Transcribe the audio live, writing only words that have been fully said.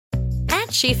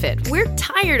At SheFit, we're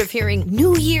tired of hearing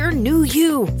new year, new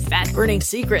you, fat-burning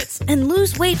secrets, and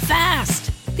lose weight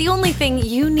fast. The only thing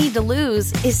you need to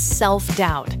lose is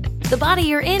self-doubt. The body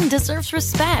you're in deserves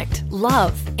respect,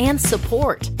 love, and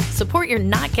support. Support you're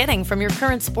not getting from your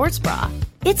current sports bra.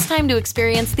 It's time to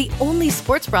experience the only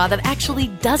sports bra that actually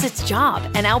does its job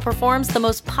and outperforms the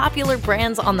most popular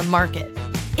brands on the market.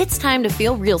 It's time to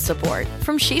feel real support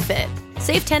from SheFit.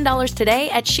 Save $10 today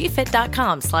at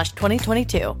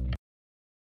shefit.com/2022.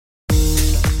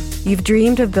 You've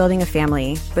dreamed of building a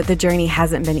family, but the journey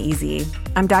hasn't been easy.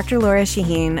 I'm Dr. Laura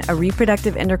Shaheen, a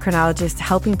reproductive endocrinologist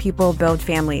helping people build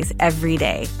families every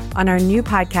day. On our new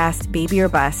podcast, Baby or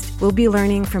Bust, we'll be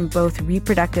learning from both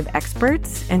reproductive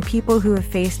experts and people who have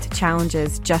faced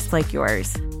challenges just like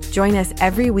yours. Join us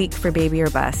every week for Baby or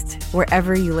Bust,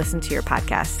 wherever you listen to your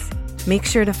podcasts. Make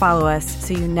sure to follow us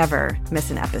so you never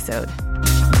miss an episode.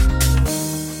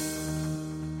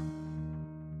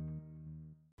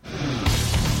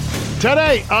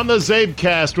 Today on the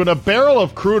CzabeCast, when a barrel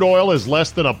of crude oil is less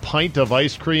than a pint of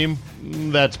ice cream,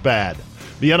 that's bad.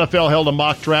 The NFL held a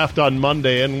mock draft on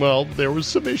Monday, and, well, there was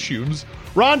some issues.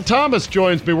 Ron Thomas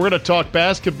joins me. We're going to talk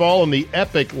basketball and the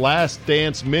epic Last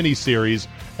Dance miniseries,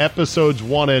 episodes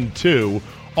 1 and 2.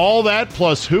 All that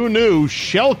plus who knew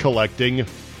shell collecting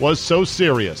was so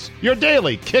serious. Your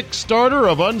daily Kickstarter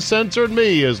of Uncensored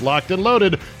Me is locked and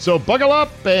loaded, so buckle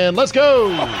up and let's go!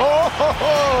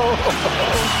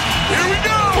 Here we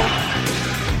go!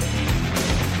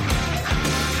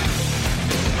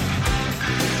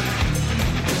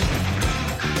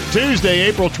 Tuesday,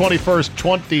 April 21st,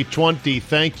 2020.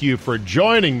 Thank you for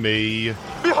joining me.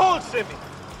 Behold, Simi,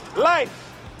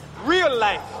 life, real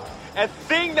life, a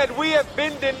thing that we have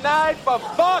been denied for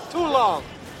far too long.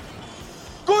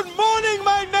 Good morning,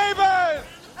 my neighbors!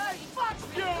 Hey, fuck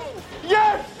you!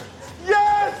 Yes!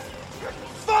 Yes!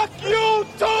 Fuck you,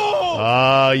 too!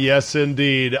 Yes,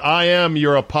 indeed. I am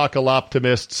your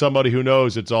apocalyptimist, somebody who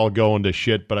knows it's all going to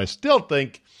shit, but I still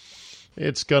think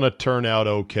it's going to turn out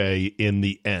okay in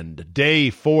the end.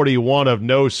 Day 41 of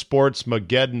No Sports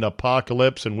Mageddon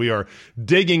Apocalypse, and we are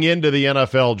digging into the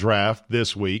NFL draft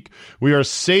this week. We are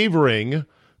savoring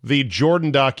the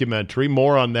Jordan documentary.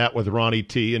 More on that with Ronnie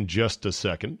T in just a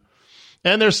second.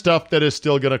 And there's stuff that is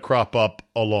still going to crop up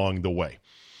along the way.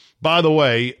 By the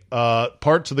way,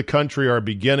 parts of the country are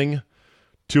beginning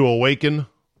to awaken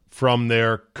from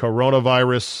their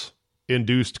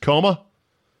coronavirus-induced coma,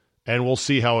 and we'll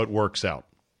see how it works out.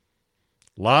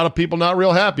 A lot of people not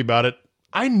real happy about it.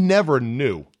 I never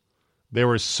knew there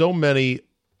were so many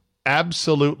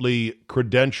absolutely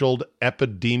credentialed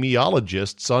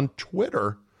epidemiologists on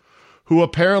Twitter who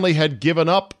apparently had given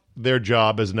up their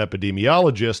job as an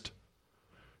epidemiologist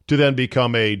to then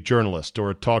become a journalist or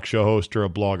a talk show host or a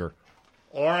blogger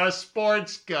or a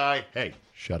sports guy. Hey,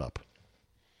 shut up.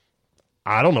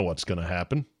 I don't know what's going to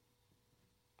happen,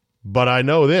 but I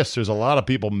know this. There's a lot of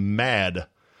people mad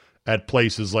at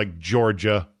places like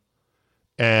Georgia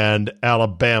and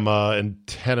Alabama and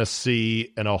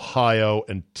Tennessee and Ohio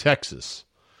and Texas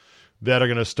that are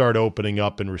going to start opening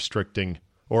up and restricting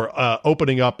or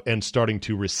opening up and starting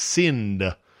to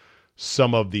rescind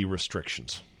some of the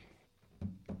restrictions.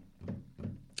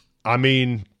 I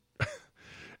mean,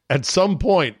 at some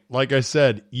point, like I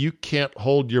said, you can't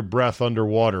hold your breath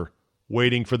underwater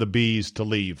waiting for the bees to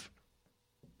leave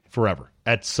forever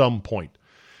at some point.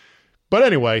 But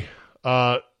anyway,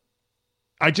 I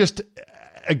just,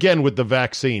 again, with the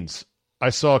vaccines, I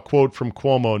saw a quote from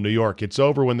Cuomo in New York. It's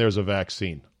over when there's a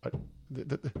vaccine.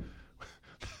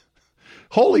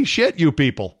 Holy shit, you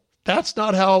people. That's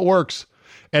not how it works.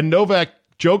 And Novak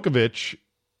Djokovic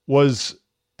was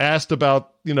asked about,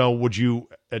 would you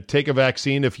take a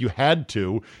vaccine if you had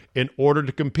to in order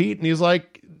to compete? And he's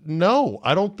like, no,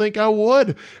 I don't think I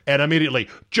would. And immediately,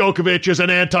 Djokovic is an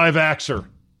anti-vaxxer.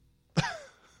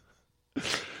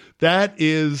 That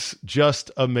is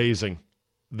just amazing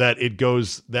that it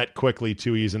goes that quickly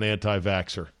to he's an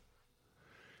anti-vaxxer.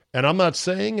 And I'm not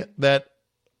saying that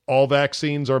all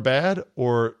vaccines are bad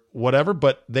or whatever,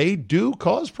 but they do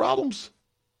cause problems.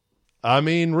 I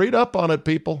mean, read up on it,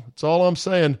 people. That's all I'm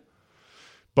saying.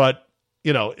 But,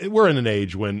 we're in an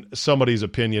age when somebody's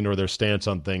opinion or their stance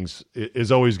on things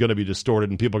is always going to be distorted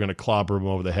and people are going to clobber them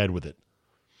over the head with it.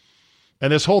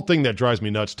 And this whole thing that drives me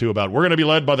nuts, too, about we're going to be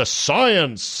led by the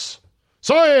science.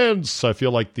 Science! I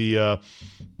feel like the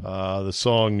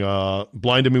song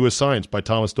Blinded Me with Science by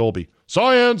Thomas Dolby.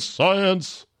 Science!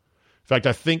 Science! In fact,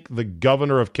 I think the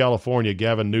governor of California,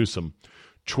 Gavin Newsom,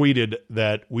 tweeted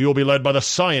that we will be led by the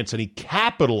science, and he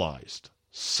capitalized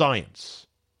science.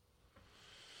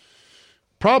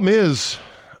 Problem is,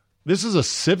 this is a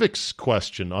civics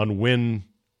question on when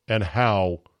and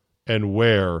how and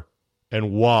where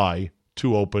and why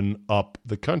to open up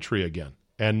the country again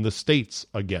and the states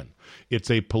again.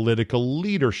 It's a political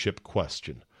leadership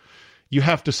question. You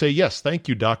have to say, yes, thank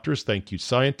you, doctors, thank you,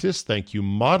 scientists, thank you,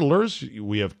 modelers.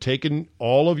 We have taken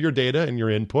all of your data and your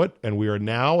input, and we are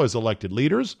now, as elected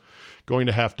leaders, going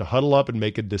to have to huddle up and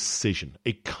make a decision,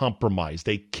 a compromise,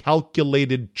 a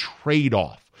calculated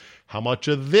trade-off. How much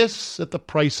of this at the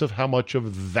price of how much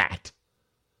of that?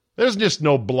 There's just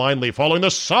no blindly following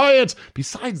the science.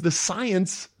 Besides, the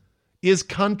science is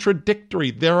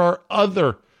contradictory. There are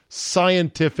other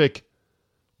scientific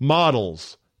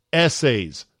models,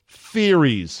 essays,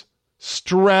 theories,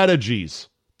 strategies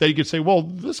that you could say, well,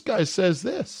 this guy says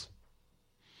this.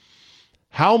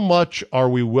 How much are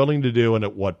we willing to do and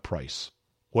at what price?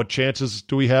 What chances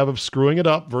do we have of screwing it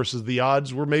up versus the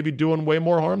odds we're maybe doing way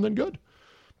more harm than good?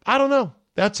 I don't know.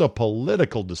 That's a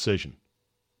political decision.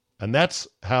 And that's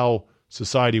how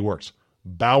society works.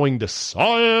 Bowing to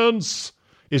science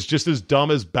is just as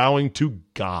dumb as bowing to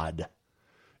God.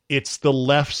 It's the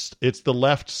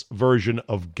left's version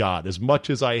of God. As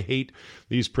much as I hate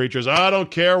these preachers, I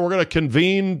don't care. We're going to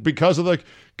convene because of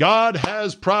God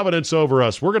has providence over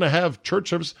us. We're going to have church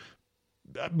service.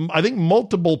 I think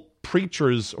multiple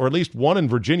preachers, or at least one in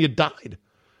Virginia, died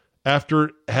after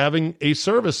having a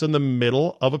service in the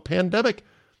middle of a pandemic.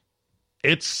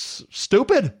 It's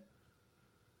stupid.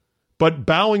 But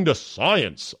bowing to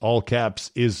science, all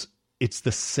caps, it's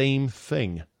the same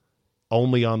thing,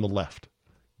 only on the left.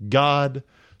 God,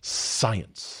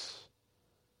 science.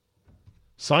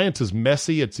 Science is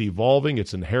messy, it's evolving,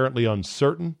 it's inherently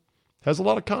uncertain, has a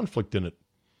lot of conflict in it.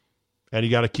 And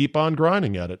you got to keep on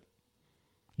grinding at it.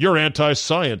 You're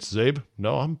anti-science, Zabe.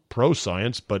 No, I'm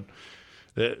pro-science, but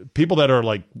people that are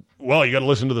like, well, you got to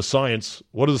listen to the science.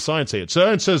 What does the science say?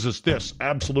 Science says it's this,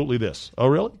 absolutely this. Oh,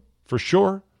 really? For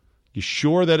sure? You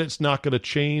sure that it's not going to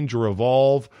change or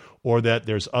evolve, or that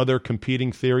there's other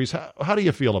competing theories? How do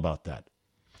you feel about that?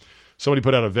 Somebody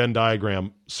put out a Venn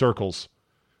diagram, circles.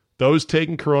 Those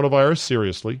taking coronavirus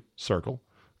seriously, circle.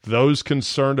 Those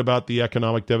concerned about the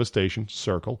economic devastation,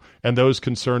 circle. And those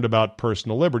concerned about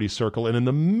personal liberty, circle. And in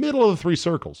the middle of the three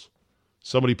circles,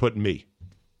 somebody put me.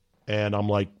 And I'm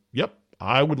like, yep,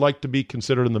 I would like to be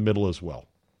considered in the middle as well.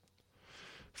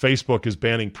 Facebook is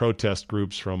banning protest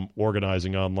groups from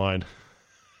organizing online.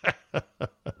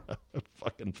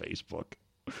 Fucking Facebook.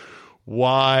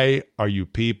 Why are you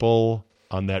people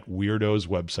on that weirdo's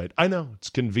website? I know, it's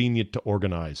convenient to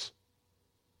organize.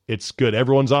 It's good.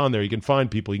 Everyone's on there. You can find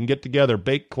people. You can get together,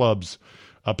 bake clubs.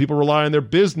 People rely on their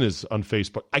business on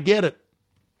Facebook. I get it.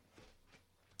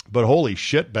 But holy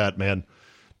shit, Batman.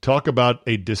 Talk about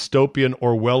a dystopian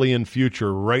Orwellian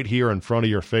future right here in front of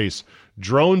your face.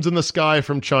 Drones in the sky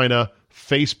from China,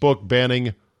 Facebook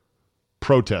banning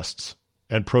protests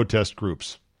and protest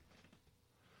groups.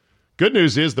 Good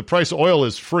news is the price of oil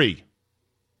is free.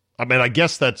 I mean, I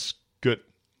guess that's good.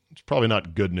 It's probably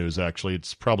not good news, actually.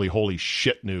 It's probably holy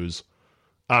shit news.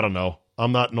 I don't know.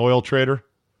 I'm not an oil trader.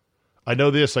 I know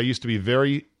this. I used to be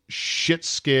very shit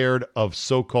scared of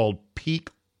so-called peak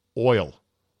oil.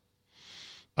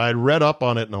 I had read up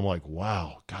on it, and I'm like,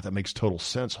 wow, God, that makes total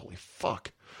sense. Holy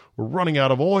fuck. We're running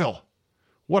out of oil.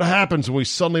 What happens when we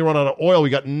suddenly run out of oil? We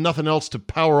got nothing else to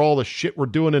power all the shit we're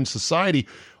doing in society.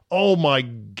 Oh, my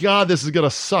God, this is going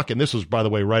to suck. And this was, by the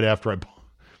way, right after I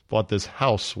bought this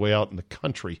house way out in the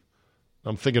country.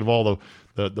 I'm thinking of all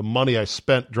the money I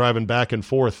spent driving back and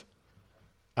forth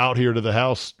out here to the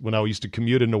house when I used to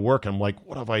commute into work. I'm like,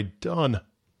 what have I done?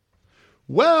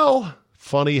 Well,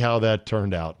 funny how that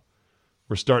turned out.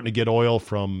 We're starting to get oil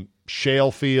from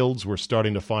shale fields. We're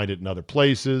starting to find it in other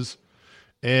places.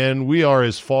 And we are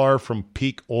as far from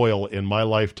peak oil in my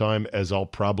lifetime as I'll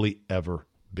probably ever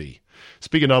be.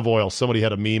 Speaking of oil, somebody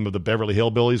had a meme of the Beverly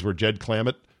Hillbillies where Jed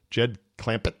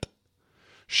Clampett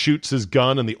shoots his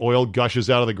gun and the oil gushes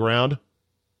out of the ground.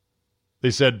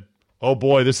 They said, oh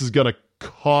boy, this is going to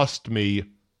cost me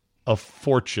a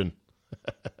fortune.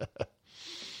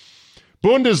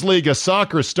 Bundesliga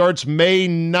soccer starts May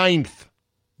 9th.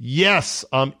 Yes,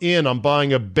 I'm in. I'm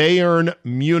buying a Bayern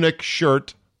Munich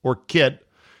shirt or kit,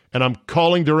 and I'm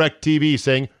calling DirecTV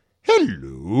saying,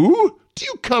 hello, do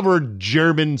you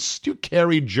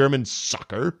carry German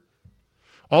soccer?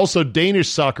 Also, Danish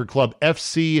soccer club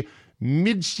FC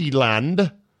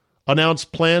Midtjylland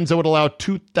announced plans that would allow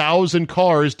 2,000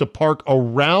 cars to park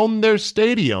around their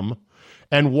stadium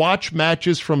and watch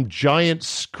matches from giant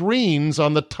screens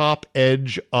on the top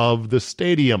edge of the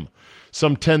stadium.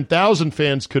 Some 10,000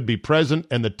 fans could be present,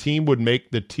 and the team would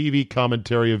make the TV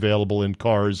commentary available in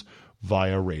cars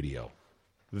via radio.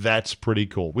 That's pretty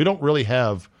cool. We don't really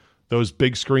have those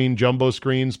big screen, jumbo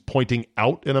screens pointing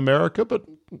out in America, but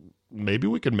maybe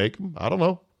we could make them. I don't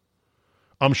know.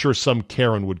 I'm sure some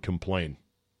Karen would complain.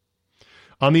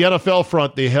 On the NFL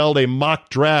front, they held a mock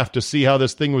draft to see how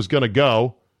this thing was going to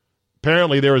go.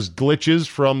 Apparently, there was glitches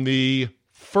from the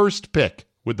first pick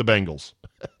with the Bengals.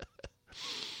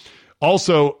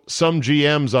 Also, some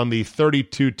GMs on the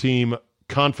 32-team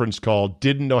conference call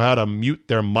didn't know how to mute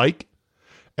their mic,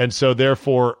 and so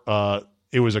therefore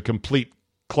it was a complete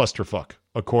clusterfuck,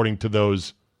 according to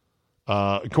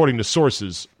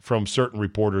sources from certain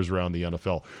reporters around the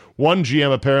NFL. One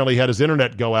GM apparently had his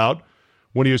internet go out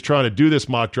when he was trying to do this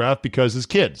mock draft because his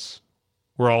kids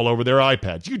were all over their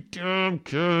iPads. You damn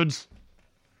kids.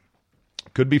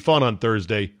 Could be fun on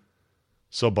Thursday,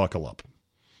 so buckle up.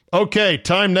 Okay,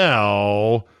 time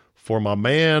now for my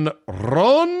man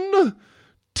Ron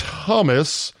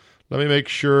Thomas. Let me make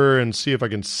sure and see if I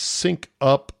can sync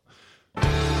up.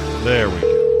 There we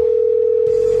go.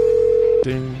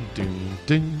 Ding, ding,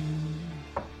 ding.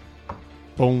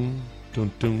 Boom,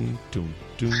 dun, dun, dun,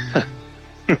 dun.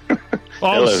 Oh,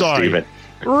 Hello, sorry. Steven.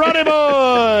 Ruddy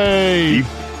boy!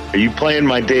 Are you playing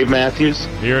my Dave Matthews?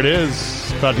 Here it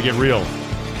is. About to get real.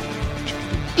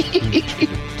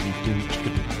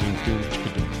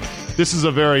 This is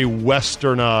a very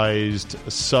westernized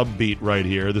subbeat right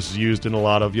here. This is used in a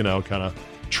lot of, kind of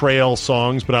trail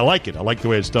songs, but I like it. I like the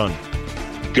way it's done.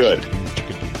 Good.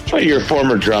 Well, you're a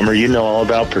former drummer. You know all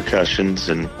about percussions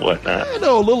and whatnot. I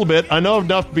know a little bit. I know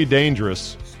enough to be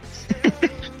dangerous.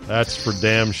 That's for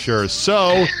damn sure.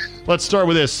 So let's start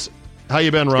with this. How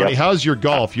you been, Ronnie? Yep. How's your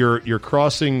golf? You're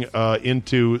crossing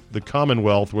into the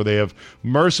Commonwealth, where they have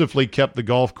mercifully kept the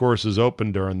golf courses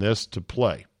open during this to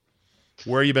play.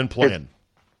 Where you been playing?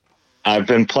 I've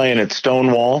been playing at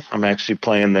Stonewall. I'm actually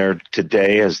playing there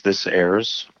today as this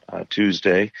airs,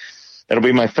 Tuesday. That'll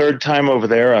be my third time over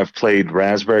there. I've played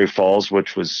Raspberry Falls,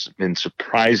 which was in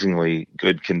surprisingly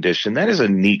good condition. That is a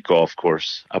neat golf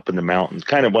course up in the mountains.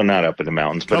 Kind of, well, not up in the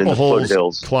mountains, but in the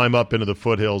foothills. Climb up into the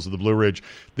foothills of the Blue Ridge.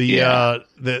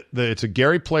 It's a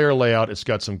Gary Player layout. It's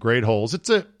got some great holes.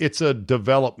 It's a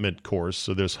development course,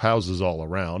 so there's houses all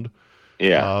around.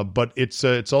 Yeah, but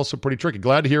it's also pretty tricky.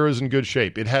 Glad to hear it's in good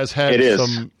shape. It has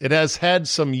had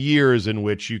some years in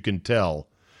which you can tell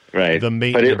the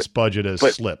maintenance budget has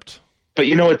slipped. But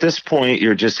at this point,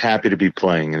 you're just happy to be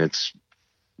playing, and it's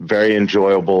very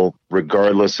enjoyable,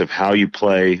 regardless of how you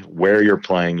play, where you're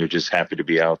playing. You're just happy to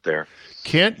be out there.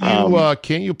 Can't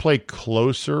you play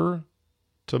closer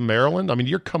to Maryland? I mean,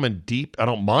 you're coming deep. I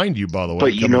don't mind you, by the way.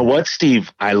 But you know what,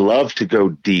 Steve? I love to go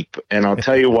deep, and I'll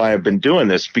tell you why I've been doing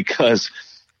this, because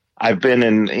I've been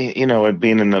in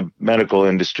the medical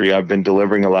industry. I've been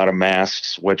delivering a lot of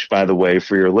masks, which, by the way,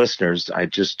 for your listeners, I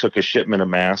just took a shipment of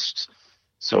masks.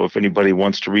 So if anybody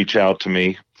wants to reach out to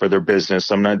me for their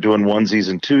business, I'm not doing onesies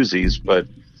and twosies, but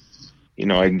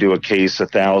I can do a case,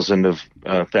 1,000 of the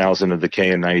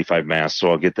KN95 masks.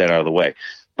 So I'll get that out of the way.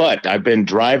 But I've been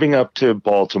driving up to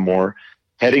Baltimore,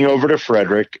 heading over to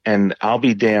Frederick, and I'll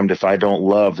be damned if I don't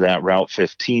love that Route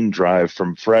 15 drive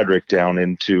from Frederick down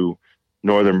into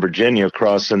Northern Virginia,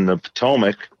 crossing the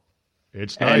Potomac.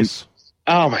 It's nice.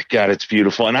 Oh my God, it's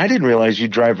beautiful. And I didn't realize you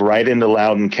drive right into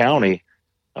Loudoun County.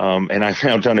 And I've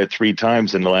now done it 3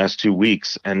 times in the last 2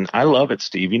 weeks, and I love it,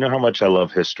 Steve. You know how much I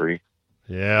love history.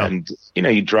 Yeah. And,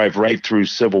 you drive right through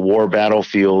Civil War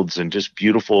battlefields and just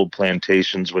beautiful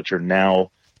plantations, which are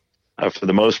now, for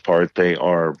the most part, they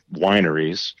are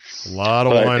wineries. A lot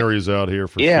of wineries out here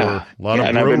for sure. A lot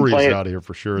of breweries out here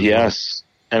for sure. Yes.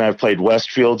 And I've played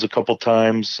Westfields a couple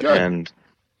times and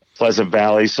Pleasant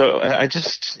Valley. So I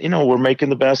just, we're making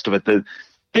the best of it. The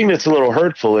thing that's a little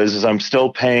hurtful is I'm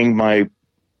still paying my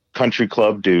country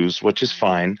club dues, which is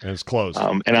fine. And it's closed.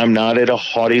 And I'm not at a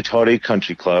haughty-toddy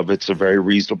country club. It's a very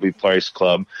reasonably priced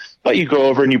club. But you go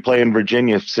over and you play in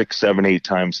Virginia 6, 7, 8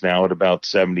 times now at about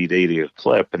 70 to 80 a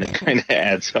clip, and it kind of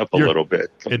adds up a little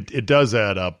bit. It does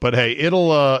add up. But hey,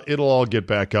 it'll all get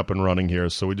back up and running here,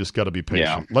 so we just got to be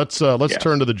patient. Yeah. Let's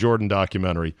turn to the Jordan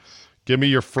documentary. Give me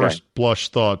your first blush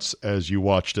thoughts as you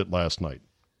watched it last night.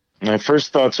 My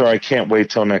first thoughts are I can't wait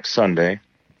till next Sunday,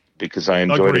 because I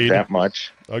enjoyed it that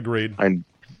much. Agreed.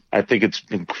 I think it's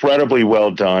incredibly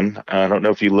well done. I don't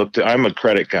know if you looked at, I'm a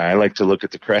credit guy. I like to look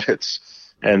at the credits.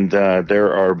 And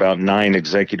there are about 9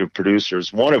 executive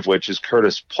producers, one of which is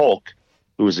Curtis Polk,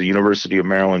 who is a University of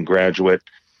Maryland graduate.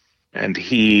 And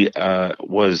he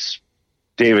was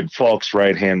David Falk's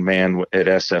right-hand man at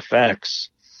SFX.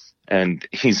 And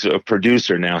he's a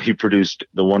producer now. He produced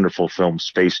the wonderful film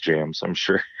Space Jam, so I'm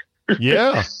sure.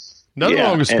 Yeah. Nothing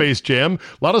wrong with Space Jam.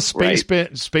 A lot of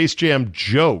Space Jam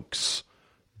jokes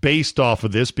based off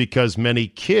of this because many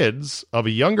kids of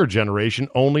a younger generation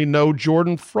only know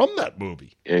Jordan from that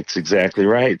movie. It's exactly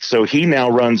right. So he now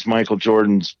runs Michael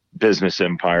Jordan's business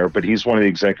empire, but he's one of the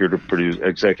executive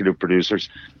producers.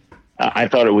 I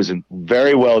thought it was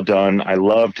very well done. I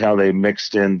loved how they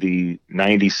mixed in the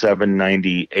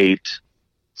 97-98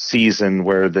 season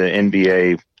where the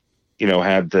NBA,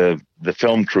 had the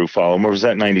film crew follow him. Or was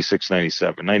that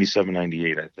 96-97?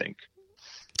 97-98, I think.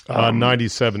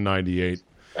 97-98.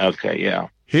 Okay, yeah.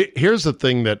 Here's the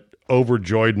thing that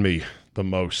overjoyed me the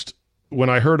most. When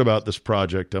I heard about this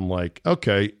project, I'm like,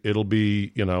 okay, it'll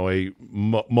be, a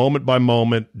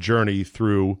moment-by-moment journey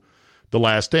through The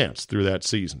Last Dance, through that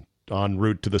season, en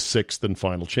route to the 6th and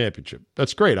final championship.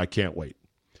 That's great. I can't wait.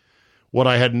 What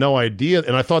I had no idea,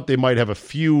 and I thought they might have a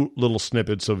few little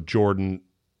snippets of Jordan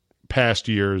past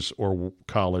years or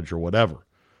college or whatever.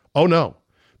 Oh, no.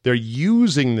 They're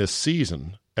using this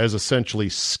season as essentially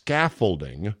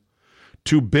scaffolding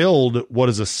to build what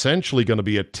is essentially going to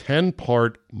be a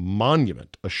 10-part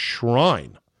monument, a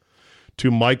shrine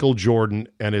to Michael Jordan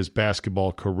and his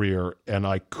basketball career, and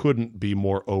I couldn't be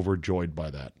more overjoyed by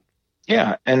that.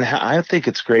 Yeah, and I think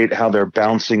it's great how they're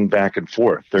bouncing back and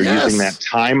forth. They're using that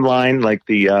timeline, like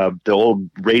the old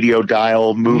radio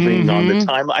dial moving on the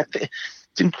timeline.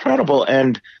 It's incredible.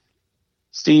 And,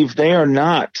 Steve, they are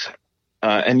not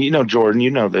and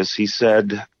Jordan, this, he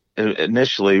said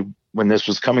initially when this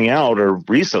was coming out or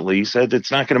recently, he said,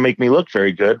 it's not going to make me look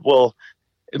very good. Well,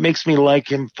 it makes me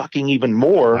like him fucking even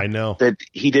more. I know that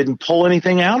he didn't pull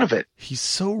anything out of it. He's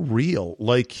so real.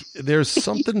 Like there's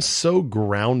something so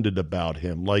grounded about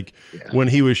him. Like when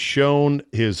he was shown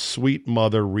his sweet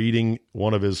mother reading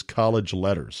one of his college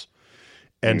letters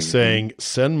and saying,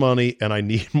 send money and I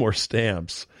need more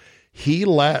stamps.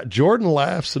 Jordan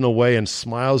laughs in a way and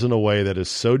smiles in a way that is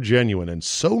so genuine and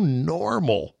so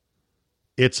normal.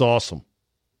 It's awesome.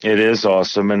 It is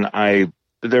awesome. And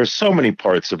there's so many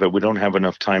parts of it. We don't have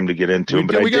enough time to get into them.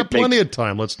 But we got plenty of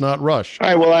time. Let's not rush. All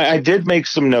right. Well, I did make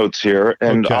some notes here,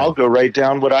 and I'll go right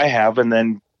down what I have, and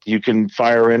then you can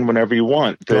fire in whenever you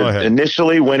want. Go ahead.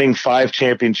 Initially winning 5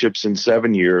 championships in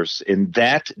 7 years. In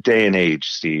that day and age,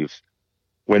 Steve,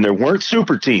 when there weren't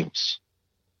super teams,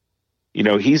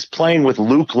 he's playing with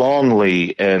Luke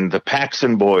Longley and the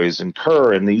Paxson boys and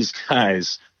Kerr and these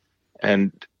guys.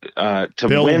 And to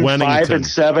Bill win Wennington. 5 and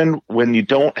 7 when you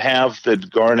don't have the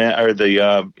Garnett or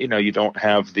you don't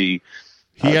have the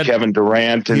Kevin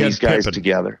Durant and these guys Pippen.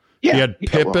 together. Yeah, he had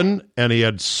Pippen and he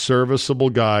had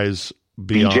serviceable guys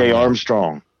beyond B.J.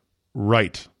 Armstrong.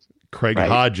 Right. Craig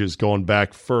Hodges going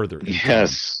back further.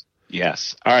 Yes.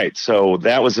 All right. So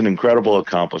that was an incredible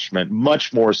accomplishment,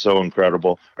 much more so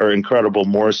incredible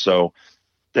more so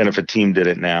than if a team did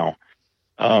it now.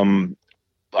 And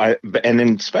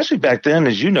then especially back then,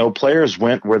 as you know, players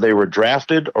went where they were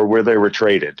drafted or where they were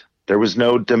traded. There was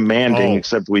no demanding,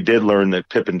 except we did learn that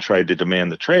Pippen tried to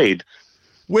demand the trade,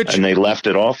 and they left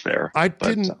it off there.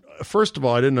 First of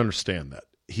all, I didn't understand that.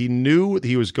 He knew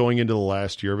he was going into the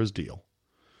last year of his deal,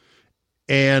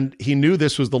 and he knew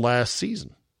this was the last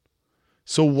season.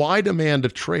 So why demand a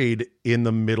trade in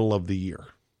the middle of the year?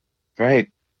 Right.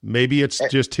 Maybe it's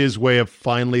just his way of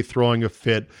finally throwing a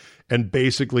fit and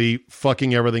basically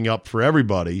fucking everything up for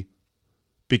everybody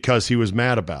because he was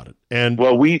mad about it. And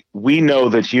well, we know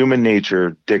that human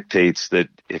nature dictates that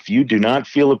if you do not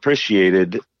feel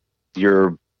appreciated,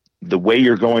 the way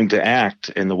you're going to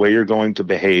act and the way you're going to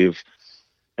behave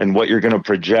and what you're going to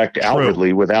project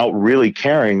outwardly without really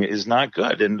caring is not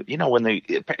good. And,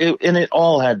 it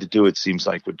all had to do, it seems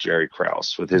like, with Jerry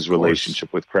Krause, with his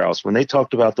relationship with Krause. When they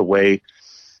talked about the way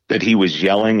that he was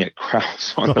yelling at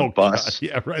Krause on the bus. God.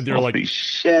 Yeah, right. They're like,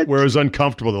 shit. Where it was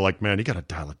uncomfortable. They're like, man, you got to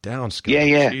dial it down, Scott.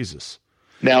 Yeah. Jesus.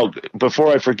 Now, before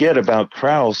I forget about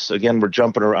Krause, again, I'm going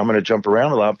to jump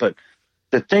around a lot, but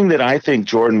the thing that I think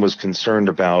Jordan was concerned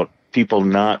about, people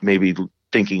not maybe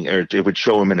thinking, or it would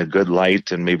show him in a good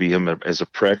light and maybe him as a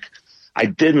prick. I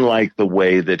didn't like the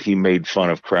way that he made fun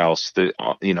of Krause,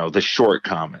 the short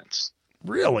comments.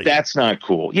 Really? That's not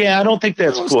cool. Yeah, I don't think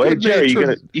that's cool. Hey, Jerry, you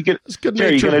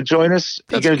gonna join us?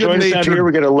 You gonna join us out here?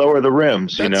 We're gonna lower the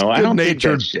rims. I don't think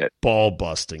that shit. Ball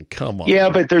busting. Come on. Yeah,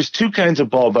 but there's 2 kinds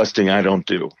of ball busting I don't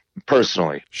do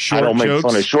personally. I don't make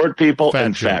fun of short people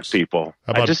and fat people.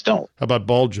 I just don't. How about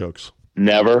ball jokes?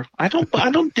 Never. I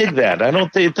don't dig that. I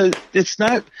don't think it's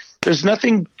not. There's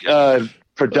nothing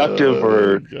productive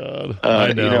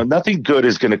nothing good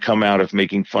is going to come out of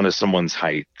making fun of someone's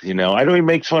height. I don't even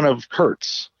make fun of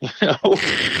Kurtz.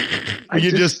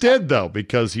 You just did though,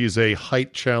 because he's a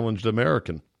height challenged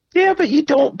American. Yeah, but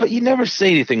you never say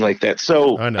anything like that.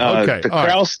 So I know. Okay.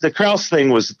 The Krause thing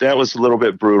was a little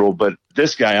bit brutal, but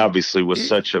this guy obviously was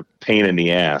such a pain in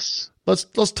the ass.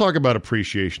 Let's talk about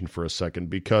appreciation for a second,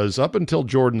 because up until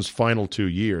Jordan's final 2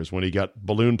 years, when he got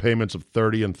balloon payments of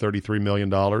 $30 and $33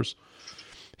 million,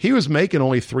 he was making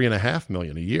only $3.5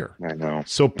 million a year. I know.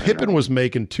 So Pippen was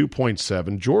making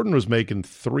 2.7, Jordan was making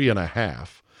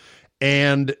 3.5,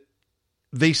 and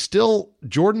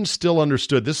Jordan still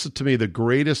understood. This is, to me, the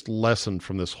greatest lesson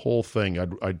from this whole thing.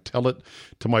 I'd tell it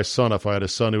to my son if I had a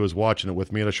son who was watching it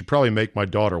with me, and I should probably make my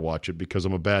daughter watch it because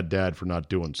I'm a bad dad for not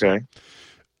doing so. Okay.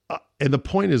 And the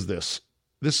point is this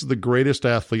is the greatest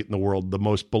athlete in the world, the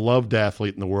most beloved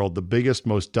athlete in the world, the biggest,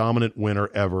 most dominant winner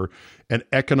ever. An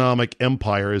economic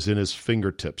empire is in his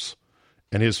fingertips.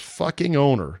 And his fucking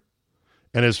owner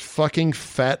and his fucking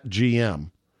fat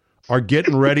GM are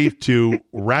getting ready to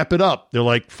wrap it up. They're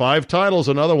like, 5 titles,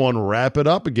 another one, wrap it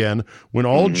up again, when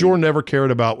all Jordan ever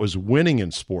cared about was winning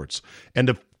in sports. And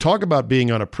to talk about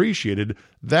being unappreciated,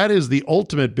 that is the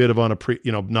ultimate bit of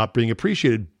not being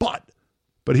appreciated. But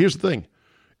here's the thing.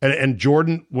 And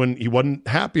Jordan, when he wasn't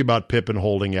happy about Pippen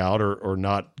holding out or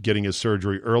not getting his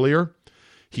surgery earlier,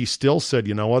 he still said,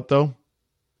 you know what, though?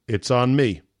 It's on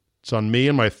me. It's on me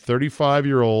and my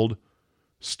 35-year-old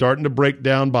starting to break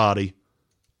down body.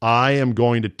 I am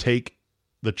going to take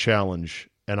the challenge,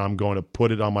 and I'm going to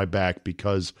put it on my back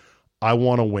because I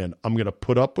want to win. I'm going to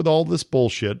put up with all this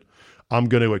bullshit. I'm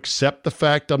going to accept the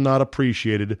fact I'm not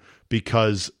appreciated,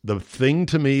 because the thing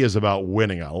to me is about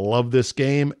winning. I love this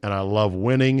game, and I love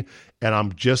winning, and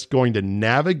I'm just going to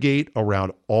navigate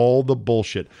around all the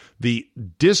bullshit. The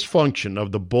dysfunction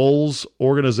of the Bulls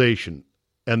organization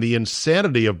and the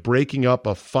insanity of breaking up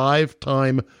a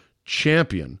 5-time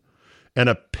champion and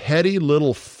a petty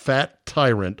little fat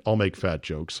tyrant. I'll make fat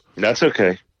jokes. That's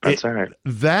okay. That's all right.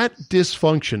 That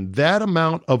dysfunction, that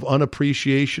amount of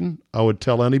unappreciation, I would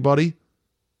tell anybody,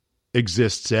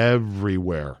 exists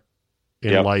everywhere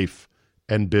in life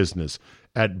and business.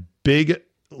 At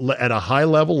a high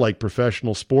level like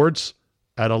professional sports,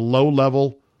 at a low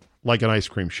level like an ice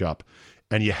cream shop.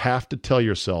 And you have to tell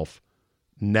yourself,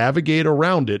 navigate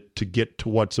around it to get to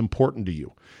what's important to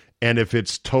you. And if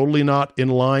it's totally not in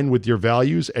line with your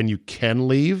values and you can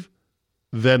leave,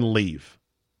 then leave.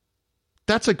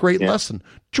 That's a great lesson.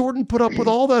 Jordan put up with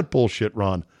all that bullshit,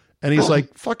 Ron. And he's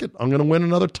like, fuck it, I'm going to win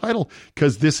another title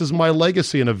because this is my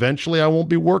legacy, and eventually I won't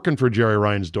be working for Jerry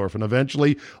Reinsdorf, and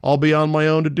eventually I'll be on my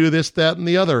own to do this, that, and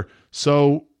the other.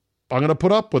 So I'm going to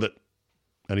put up with it.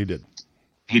 And he did.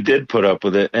 He did put up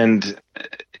with it. And,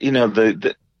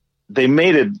 they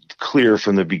made it clear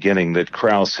from the beginning that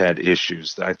Krause had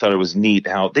issues. I thought it was neat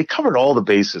how they covered all the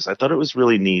bases. I thought it was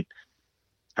really neat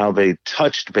how they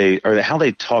touched how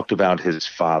they talked about his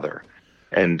father.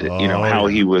 And, how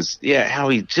he was, how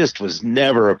he just was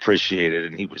never appreciated.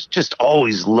 And he was just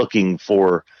always looking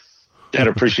for that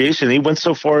appreciation. He went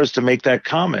so far as to make that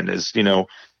comment as,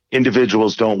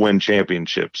 individuals don't win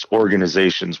championships,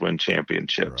 organizations win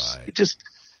championships. Right.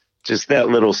 Just that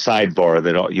little sidebar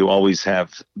that you always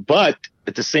have. But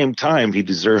at the same time, he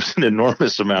deserves an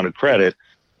enormous amount of credit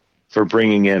for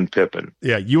bringing in Pippen.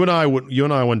 Yeah, you and I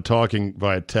when talking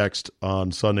via text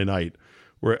on Sunday night,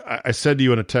 where I said to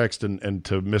you in a text and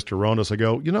to Mr. Ronas, I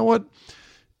go, you know what?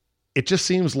 It just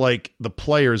seems like the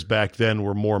players back then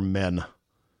were more men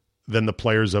than the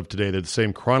players of today. They're the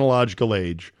same chronological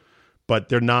age, but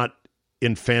they're not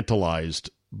infantilized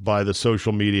by the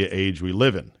social media age we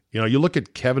live in. You look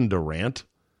at Kevin Durant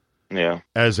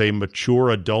as a mature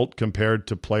adult compared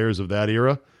to players of that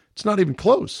era. It's not even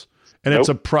close. And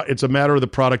it's a matter of the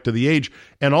product of the age.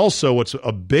 And also what's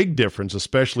a big difference,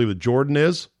 especially with Jordan,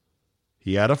 is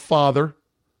he had a father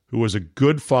who was a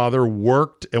good father,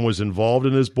 worked and was involved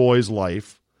in his boy's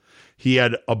life. He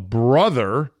had a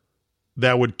brother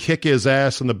that would kick his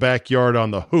ass in the backyard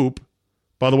on the hoop.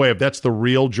 By the way, if that's the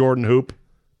real Jordan hoop,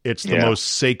 it's the most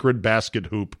sacred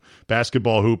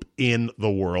basketball hoop in the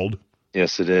world.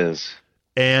 Yes, it is.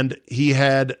 And he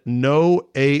had no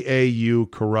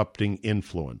AAU corrupting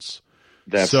influence.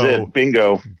 That's it.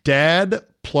 Bingo. Dad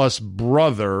plus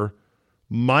brother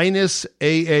minus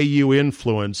AAU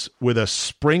influence with a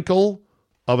sprinkle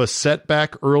of a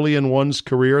setback early in one's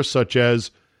career, such as,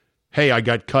 hey, I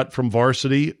got cut from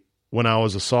varsity when I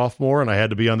was a sophomore and I had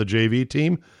to be on the JV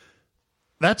team.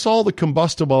 That's all the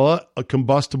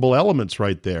combustible elements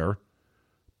right there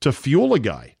to fuel a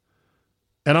guy.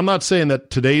 And I'm not saying that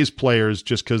today's players,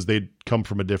 just because they come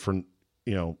from a different,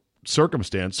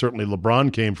 circumstance. Certainly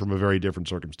LeBron came from a very different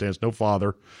circumstance. No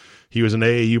father. He was an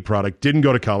AAU product, didn't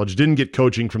go to college, didn't get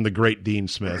coaching from the great Dean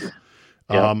Smith.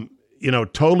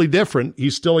 Totally different.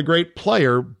 He's still a great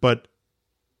player, but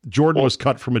Jordan was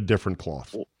cut from a different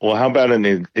cloth. Well, how about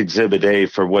an Exhibit A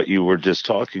for what you were just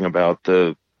talking about,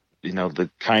 the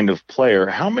kind of player?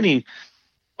 How many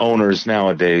owners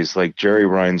nowadays, like Jerry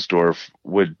Reinsdorf,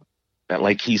 would,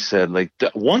 like he said,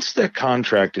 once that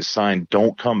contract is signed,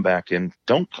 don't come back in.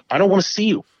 I don't want to see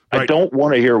you. Right. I don't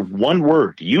want to hear one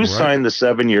word. You signed the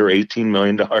 7-year, $18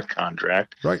 million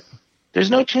contract. Right.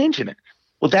 There's no change in it.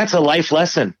 Well, that's a life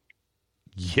lesson.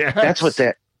 Yes.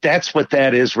 That's what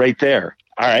that is right there.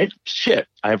 All right, shit.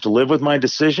 I have to live with my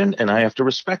decision, and I have to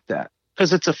respect that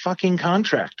because it's a fucking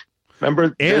contract.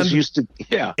 Remember,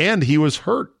 and he was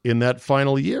hurt in that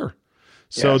final year.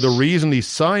 So the reason he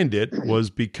signed it was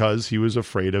because he was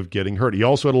afraid of getting hurt. He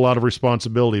also had a lot of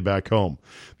responsibility back home.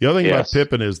 The other thing about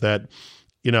Pippen is that,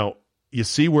 you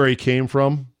see where he came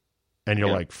from, and you're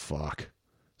like, fuck,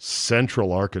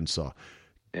 Central Arkansas.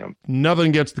 Yeah. Nothing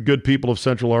against the good people of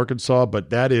Central Arkansas, but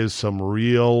that is some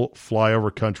real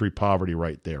flyover country poverty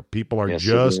right there. People are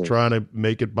just trying to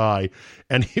make it by.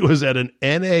 And he was at an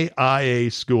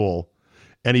NAIA school,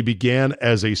 and he began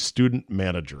as a student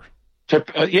manager.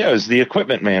 As the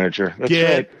equipment manager. That's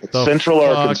right. Central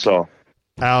Arkansas.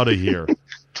 Out of here.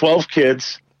 12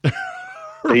 kids.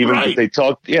 They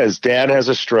talked. Yeah, his dad has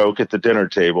a stroke at the dinner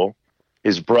table.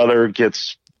 His brother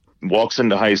walks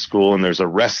into high school, and there's a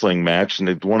wrestling match,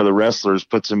 and one of the wrestlers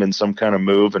puts him in some kind of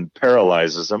move and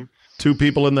paralyzes him. 2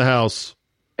 people in the house.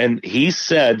 And he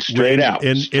said straight out.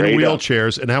 In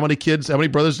wheelchairs. And how many kids, how many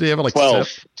brothers did he have?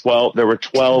 12. 12. There were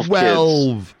 12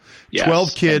 kids. Yes.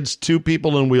 12 kids, 2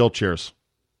 people in wheelchairs.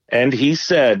 And he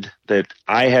said that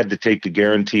I had to take the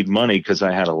guaranteed money because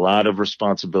I had a lot of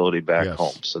responsibility back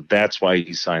home. So that's why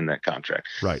he signed that contract.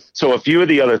 Right. So a few of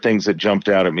the other things that jumped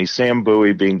out at me, Sam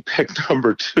Bowie being picked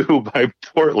number 2 by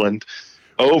Portland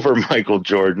over Michael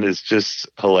Jordan is just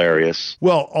hilarious.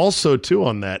 Well, also, too,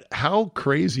 on that, how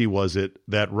crazy was it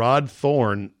that Rod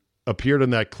Thorne appeared in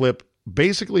that clip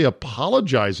basically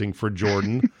apologizing for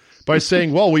Jordan by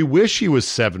saying, well, we wish he was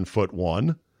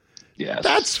 7'1". Yes.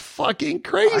 That's fucking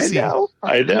crazy.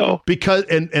 I know. Because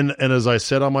and as I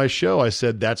said on my show, I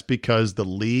said that's because the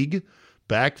league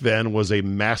back then was a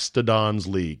mastodons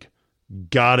league.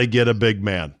 Gotta get a big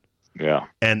man. Yeah.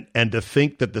 And to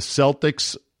think that the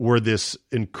Celtics were this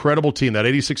incredible team, that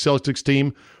 86 Celtics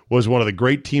team was one of the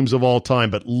great teams of all time,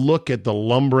 but look at the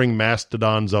lumbering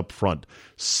mastodons up front.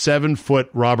 7-foot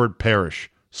Robert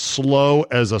Parrish, slow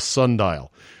as a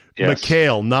sundial. Yes.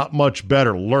 McHale, not much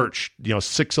better. Lurch,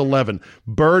 6'11".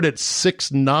 Bird at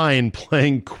 6'9",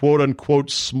 playing quote-unquote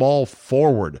small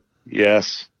forward.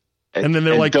 Yes. And then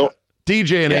they're like,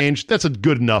 DJ and Ainge, that's a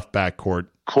good enough backcourt.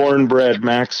 Cornbread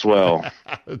Maxwell.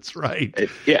 That's right.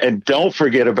 And don't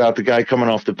forget about the guy coming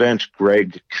off the bench,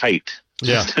 Greg Kite.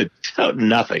 Just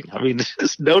nothing. I mean,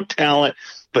 there's no talent,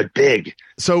 but big.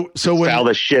 So when foul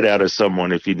the shit out of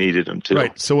someone if you needed him to.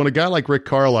 Right. So when a guy like Rick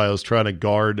Carlisle is trying to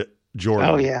guard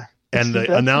Jordan, and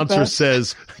the announcer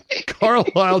says,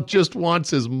 Carlisle just wants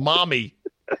his mommy.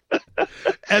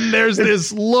 And there's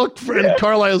this look in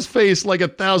Carlisle's face like a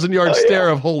 1,000-yard stare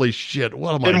of, holy shit,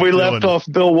 what am I doing? And we left off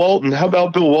Bill Walton. How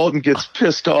about Bill Walton gets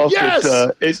pissed off at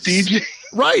DJ?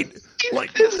 Right.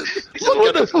 Like,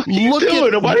 look at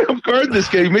him. Why do I guard this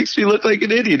guy? He makes me look like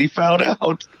an idiot. He found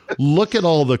out. Look at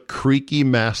all the creaky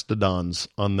mastodons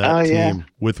on that team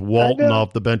with Walton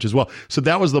off the bench as well. So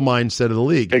that was the mindset of the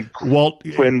league. And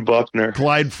Quinn Buckner.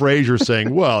 Clyde Frazier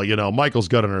saying, well, Michael's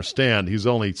got to understand. He's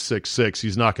only 6'6".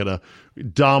 He's not going to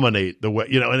dominate the way,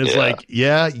 and it's like,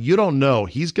 you don't know.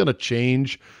 He's going to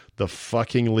change the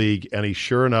fucking league. And he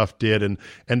sure enough did. And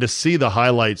to see the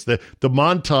highlights, the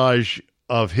montage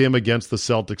of him against the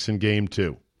Celtics in Game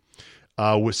 2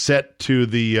 was set to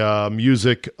the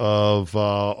music of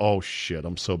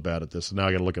I'm so bad at this. Now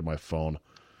I got to look at my phone.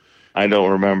 I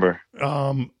don't remember.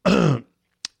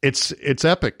 It's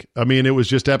epic. I mean, it was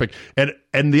just epic.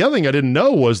 And the other thing I didn't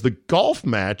know was the golf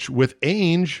match with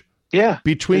Ainge.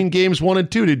 Between games 1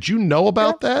 and 2. Did you know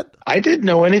about that? I didn't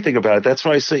know anything about it. That's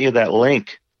why I sent you that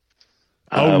link.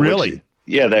 Oh, really?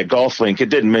 That golf link. It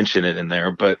didn't mention it in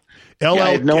there, but I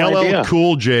had no idea.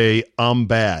 Cool J, I'm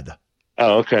Bad.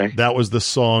 Oh, okay. That was the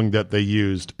song that they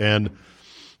used. And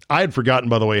I had forgotten,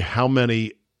 by the way, how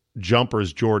many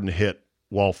jumpers Jordan hit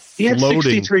while floating. He had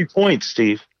 63 points,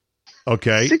 Steve.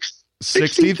 Okay.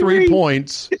 63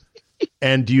 points.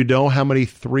 And do you know how many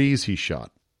threes he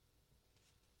shot?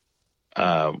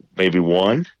 Maybe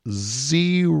 1.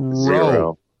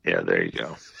 0. Yeah, there you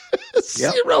go.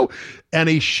 0. And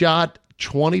he shot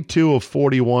 22 of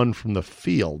 41 from the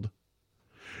field,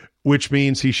 which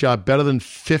means he shot better than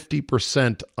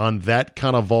 50% on that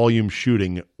kind of volume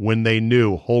shooting when they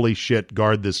knew, holy shit,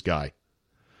 guard this guy.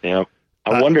 Yep.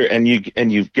 I wonder, and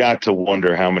you've got to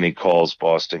wonder how many calls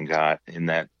Boston got in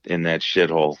that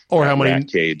shithole, or how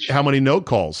many no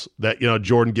calls that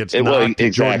Jordan gets knocked,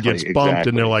 Jordan gets bumped,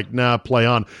 and they're like, nah, play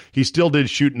on. He still did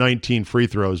shoot 19 free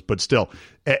throws, but still,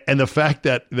 and the fact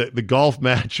that the golf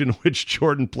match in which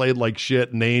Jordan played like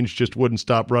shit and Ainge just wouldn't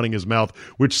stop running his mouth,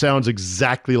 which sounds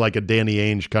exactly like a Danny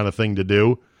Ainge kind of thing to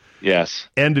do. Yes,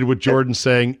 ended with Jordan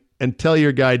saying, "And tell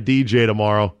your guy DJ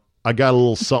tomorrow, I got a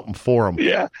little something for him."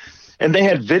 Yeah. And they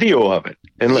had video of it.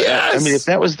 And yes! I mean, if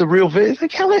that was the real video,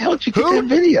 like, how the hell did you get that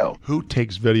video? Who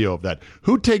takes video of that?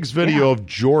 Who takes video of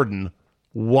Jordan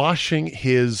washing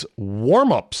his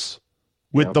warm-ups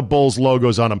with the Bulls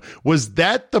logos on them? Was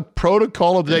that the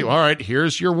protocol of the day? All right,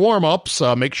 here's your warm-ups.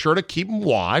 Make sure to keep them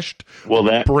washed.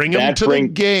 Well, bring them to the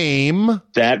game.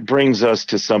 That brings us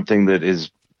to something that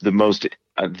is the most,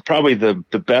 probably the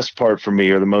best part for me,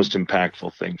 or the most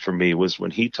impactful thing for me, was when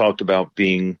he talked about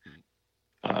being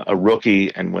a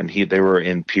rookie, and when they were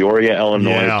in Peoria,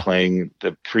 Illinois, playing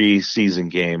the preseason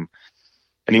game,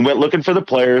 and he went looking for the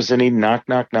players, and he knock,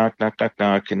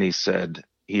 and he said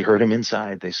he heard him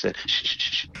inside. They said, shh, shh,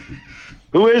 shh.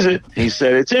 Who is it? He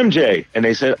said, it's MJ. And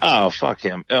they said, oh, fuck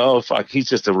him. Oh, fuck, he's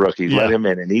just a rookie. Let him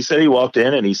in. And he said he walked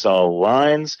in and he saw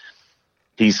lines,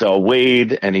 he saw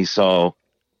Wade, and he saw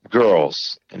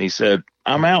girls, and he said,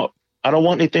 I'm out. I don't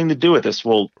want anything to do with this.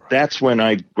 Well, that's when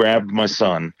I grabbed my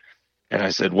son. And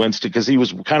I said, Winston, because he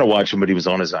was kind of watching, but he was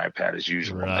on his iPad as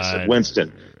usual. Right. I said,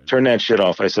 Winston, turn that shit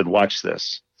off. I said, watch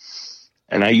this.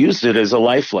 And I used it as a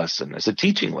life lesson, as a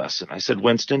teaching lesson. I said,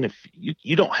 Winston, if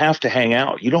you don't have to hang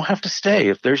out, you don't have to stay.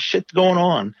 If there's shit going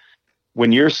on,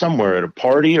 when you're somewhere at a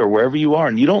party or wherever you are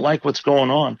and you don't like what's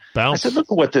going on, bounce. I said,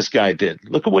 look at what this guy did.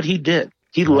 Look at what he did.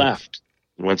 He left.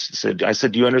 Winston said, I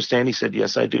said, do you understand? He said,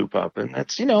 yes, I do, Pop. And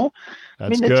that's,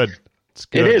 that's good. It's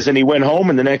good. It is. And he went home,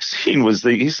 and the next scene was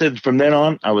he said, from then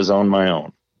on, I was on my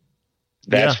own.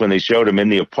 That's when they showed him in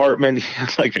the apartment. He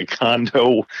had like a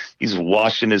condo. He's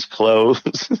washing his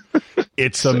clothes.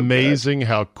 It's so amazing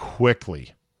how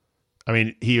quickly. I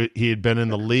mean, he had been in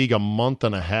the league a month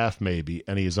and a half maybe,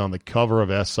 and he's on the cover of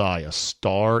SI. A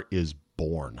star is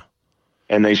born.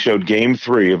 And they showed game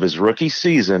 3 of his rookie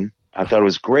season. I thought it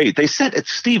was great. They said,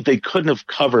 Steve, they couldn't have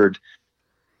covered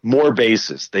more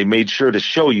bases. They made sure to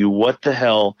show you what the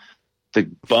hell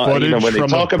when they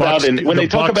talk about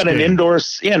an indoor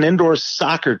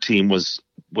soccer team was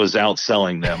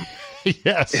outselling them.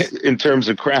 Yes, in terms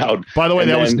of crowd. By the way,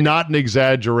 that was not an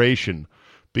exaggeration,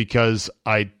 because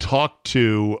I talked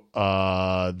to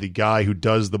the guy who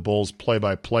does the Bulls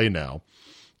play-by-play now,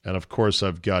 and of course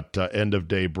I've got end of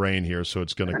day brain here, so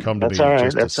it's going to come to me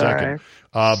in just a second.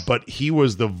 But he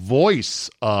was the voice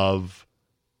of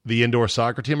the indoor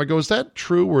soccer team. I go, is that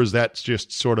true, or is that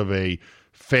just sort of a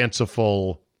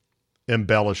fanciful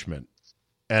embellishment?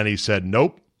 And he said,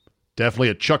 nope, definitely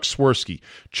a Chuck Swirsky.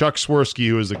 Chuck Swirsky,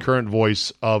 who is the current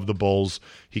voice of the Bulls,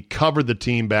 he covered the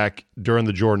team back during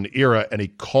the Jordan era, and he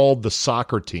called the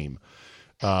soccer team.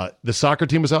 The soccer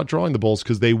team was outdrawing the Bulls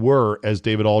because they were, as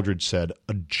David Aldridge said,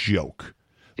 a joke.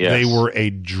 Yes. They were a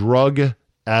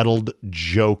drug-addled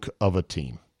joke of a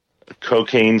team.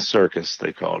 Cocaine circus,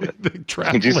 they called it.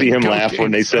 Did you see him laugh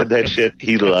when they said that shit?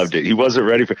 He loved it. He wasn't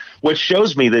ready for, which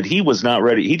shows me that he was not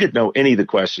ready. He didn't know any of the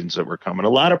questions that were coming. A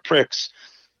lot of pricks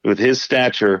with his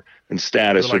stature and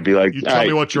status would be like, you tell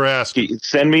me what you're asking.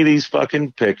 Send me these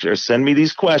fucking pictures. Send me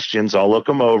these questions. I'll look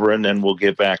them over, and then we'll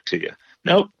get back to you.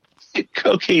 Nope.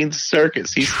 Cocaine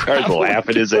circus. He started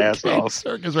laughing his ass off.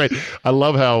 Circus, right? I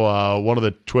love how one of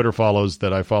the Twitter follows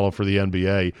that I follow for the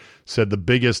NBA said the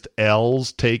biggest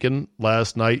L's taken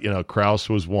last night. Krause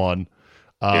was one.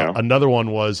 Another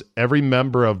one was every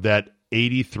member of that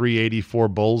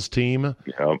 83-84 Bulls team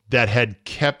that had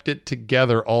kept it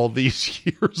together all these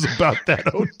years about that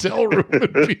hotel room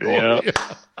in Peoria.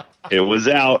 It was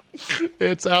out.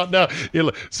 It's out now.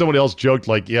 Somebody else joked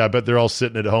like, I bet they're all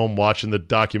sitting at home watching the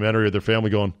documentary of their family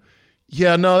going,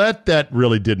 no, that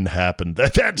really didn't happen.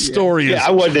 That story is. I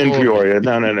wasn't in Peoria.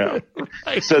 No.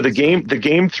 Right. So the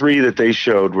game 3 that they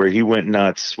showed where he went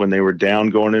nuts when they were down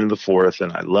going into the 4th,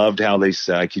 and I loved how they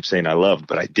said, I keep saying I loved,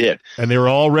 but I did. And they were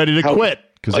all ready to quit.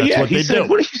 Because that's what they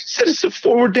do. He said, it's a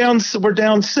 4. We're down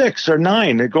 6 or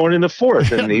 9. They're going in the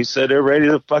 4th, and he said they're ready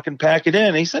to fucking pack it in.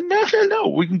 And he said,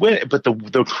 no, we can win it. But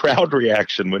the crowd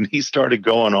reaction when he started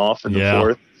going off in the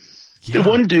 4th, the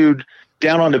one dude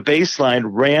down on the baseline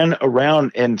ran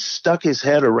around and stuck his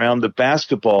head around the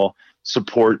basketball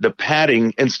support, the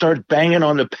padding, and started banging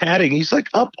on the padding. He's like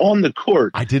up on the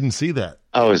court. I didn't see that.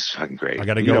 Oh, it's fucking great. I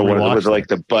got to go with like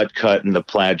the butt cut and the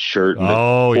plaid shirt and the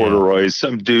corduroys.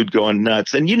 Some dude going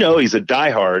nuts. And he's a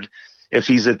diehard if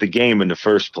he's at the game in the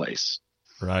first place.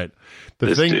 Right.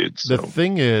 The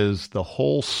thing is, the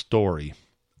whole story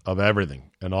of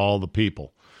everything and all the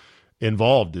people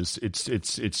involved is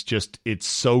it's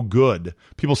so good.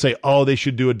 People say, oh, they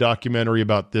should do a documentary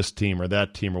about this team or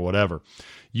that team or whatever.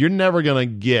 You're never going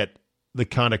to get the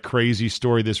kind of crazy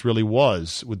story this really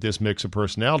was with this mix of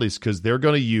personalities, because they're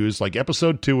going to use, like,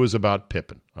 episode 2 was about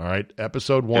Pippen. All right.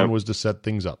 Episode 1 was to set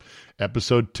things up.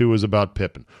 Episode 2 is about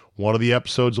Pippen. One of the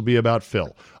episodes will be about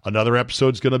Phil. Another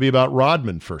episode's going to be about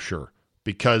Rodman for sure,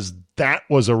 because that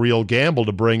was a real gamble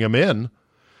to bring him in,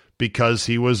 because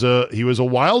he was a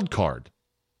wild card,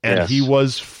 and he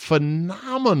was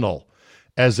phenomenal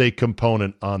as a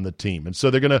component on the team. And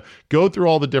so they're going to go through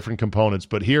all the different components,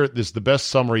 but here is the best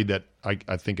summary that I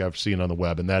think I've seen on the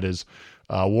web, and that is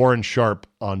Warren Sharp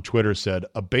on Twitter said,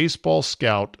 a baseball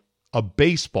scout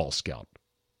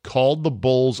called the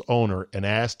Bulls owner and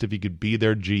asked if he could be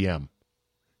their GM.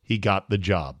 He got the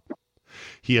job.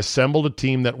 He assembled a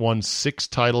team that won 6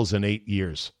 titles in 8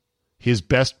 years. His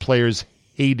best players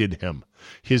hated him.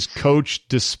 His coach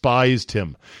despised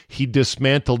him. He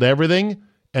dismantled everything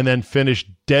and then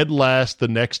finished dead last the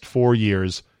next 4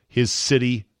 years. His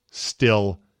city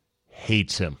still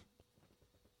hates him.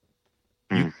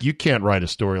 You can't write a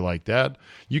story like that.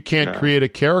 You can't create a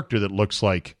character that looks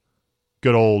like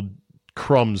good old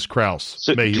Crumbs Krause.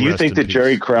 So do you think that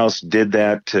Jerry Krause did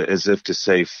that as if to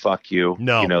say, fuck you?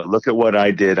 No. Look at what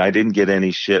I did. I didn't get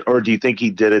any shit. Or do you think he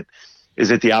did it?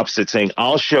 Is it the opposite, saying,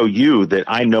 I'll show you that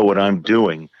I know what I'm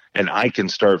doing and I can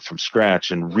start from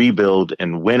scratch and rebuild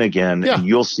and win again, and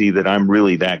you'll see that I'm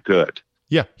really that good?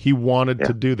 Yeah, he wanted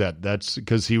to do that. That's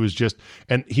because he was just –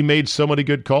 and he made so many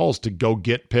good calls to go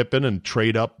get Pippen and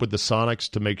trade up with the Sonics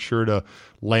to make sure to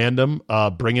land him,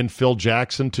 bring in Phil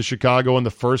Jackson to Chicago in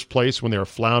the first place when they were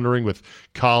floundering with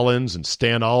Collins and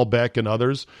Stan Albeck and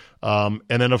others. And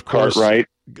then, of course,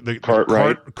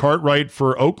 Cartwright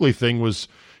for Oakley thing was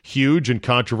 – huge and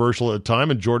controversial at the time,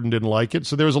 and Jordan didn't like it.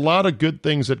 So there was a lot of good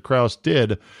things that Krause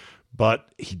did, but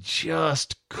he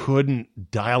just couldn't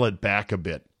dial it back a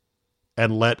bit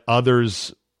and let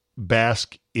others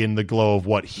bask in the glow of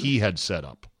what he had set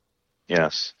up.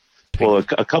 Yes. Well,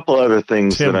 a couple other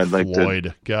things Tim that I'd like Floyd.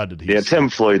 to... God, did he... Yeah, Tim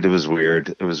Floyd, it was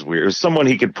weird. It was someone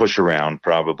he could push around,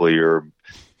 probably, or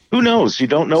who knows? You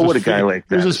don't know what a guy like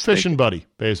that is. He was his fishing buddy,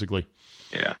 basically.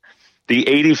 Yeah. The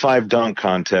 85 dunk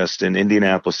contest in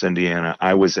Indianapolis, Indiana,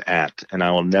 I was at, and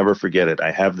I will never forget it.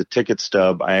 I have the ticket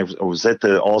stub. I was at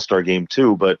the All-Star game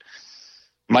too, but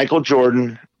Michael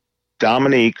Jordan,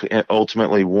 Dominique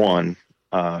ultimately won.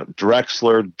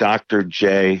 Drexler, Dr.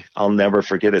 J, I'll never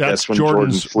forget it. That's when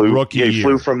Jordan's Jordan flew. Rookie year. He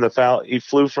flew from the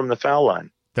foul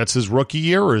line. That's his rookie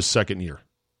year or his second year?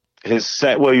 He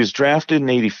was drafted in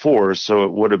 84, so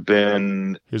it would have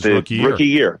been his rookie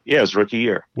year. Yeah, his rookie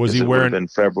year. Was he wearing in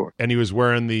February? And he was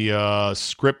wearing the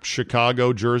Script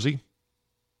Chicago jersey?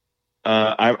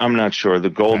 I'm not sure. The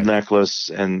gold necklace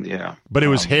and But it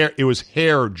was hair. It was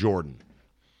hair Jordan,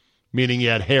 meaning he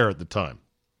had hair at the time.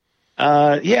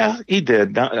 Yeah, he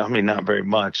did. Not very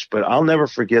much, but I'll never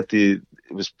forget it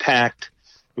was packed.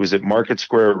 It was at Market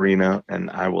Square Arena, and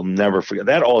I will never forget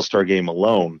that All-Star game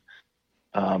alone.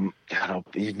 God,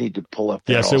 you need to pull up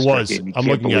that Yes, All-Star it was. game. I'm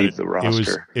looking at it. The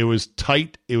roster. It was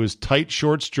tight. It was tight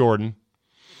shorts Jordan,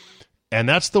 and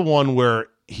that's the one where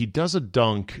he does a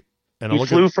dunk. And he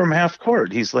flew from half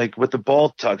court. He's like with the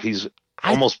ball tucked. He's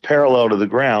almost parallel to the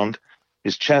ground.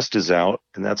 His chest is out,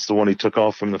 and that's the one he took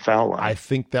off from the foul line. I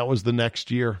think that was the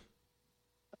next year.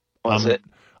 Was it?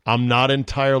 I'm not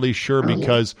entirely sure,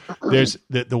 because there's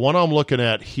the one I'm looking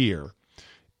at here.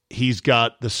 He's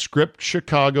got the Script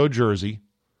Chicago jersey,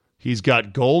 he's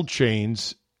got gold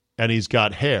chains, and he's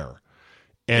got hair.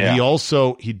 And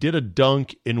he did a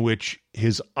dunk in which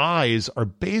his eyes are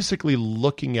basically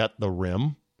looking at the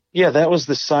rim. Yeah, that was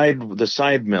the side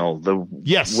mill, the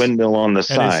windmill on the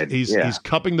side. He's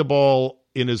cupping the ball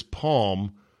in his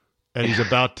palm, and he's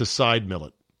about to side mill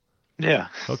it. Yeah.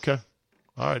 Okay.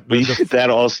 All right. That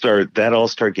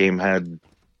All-Star game had...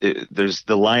 there's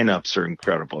the lineups are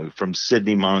incredible. From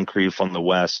Sidney Moncrief on the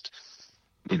West,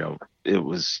 it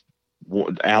was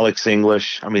Alex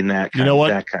English. I mean, that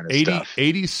kind of stuff.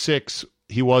 86,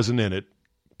 he wasn't in it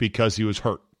because he was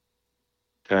hurt.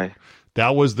 Okay.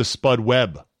 That was the Spud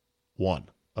Webb one.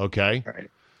 Okay. Right.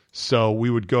 So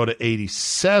we would go to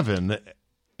 87,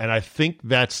 and I think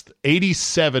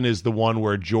 87 is the one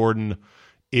where Jordan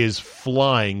is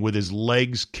flying with his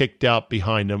legs kicked out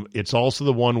behind him. It's also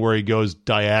the one where he goes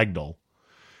diagonal.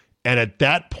 And at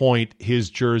that point, his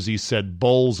jersey said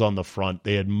Bulls on the front.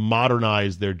 They had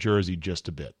modernized their jersey just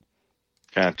a bit.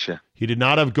 Gotcha. He did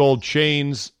not have gold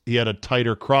chains. He had a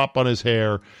tighter crop on his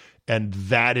hair. And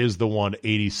that is the one,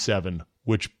 87,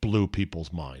 which blew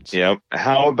people's minds. Yep.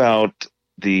 How about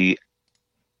the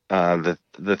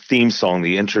theme song,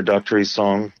 the introductory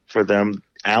song for them,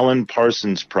 Alan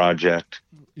Parsons Project.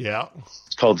 Yeah.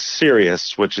 It's called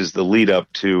Sirius, which is the lead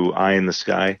up to Eye in the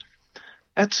Sky.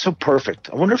 That's so perfect.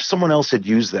 I wonder if someone else had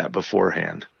used that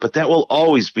beforehand. But that will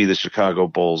always be the Chicago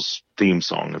Bulls theme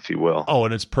song, if you will. Oh,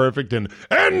 and it's perfect. And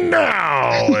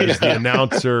now, as the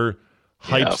announcer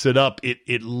hypes it up,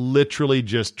 it literally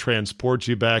just transports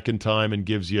you back in time and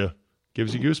gives you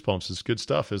goosebumps. It's good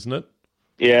stuff, isn't it?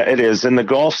 Yeah, it is. And the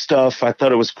golf stuff, I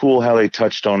thought it was cool how they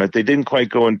touched on it. They didn't quite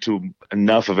go into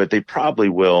enough of it. They probably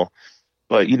will.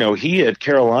 But, he at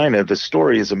Carolina, the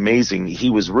story is amazing.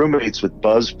 He was roommates with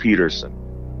Buzz Peterson,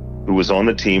 who was on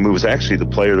the team, who was actually the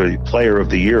player of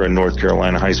the year in North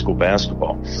Carolina high school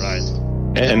basketball. Right.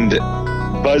 And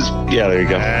Buzz, there you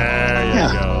go. There you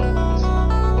go.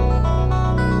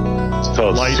 It's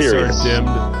called Lights Sirius. are dimmed.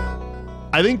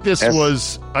 I think this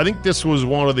was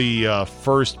one of the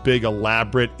first big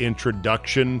elaborate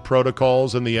introduction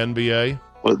protocols in the NBA.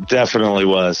 Well, it definitely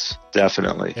was.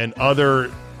 Definitely. And other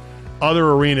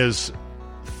arenas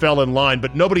fell in line,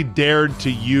 but nobody dared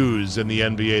to use in the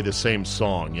NBA the same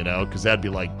song, because that'd be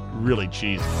like really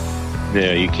cheesy.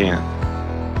 Yeah, you can't.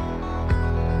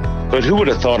 But who would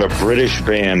have thought a British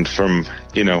band from,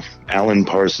 Alan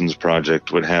Parsons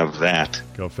Project would have that?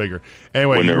 Go figure.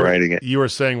 Anyway, when they're writing it. You were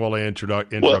saying while I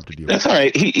interrupted you. That's all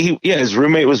right. His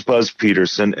roommate was Buzz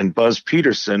Peterson, and Buzz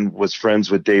Peterson was friends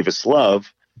with Davis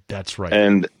Love. That's right.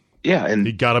 And he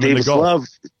got him Davis in the golf.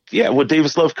 Love.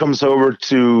 Davis Love comes over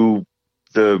to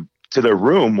their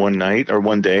room one night or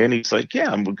one day, and he's like,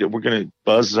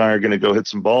 Buzz and I are gonna go hit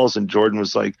some balls. And Jordan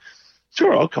was like,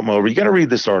 sure, I'll come over. You got to read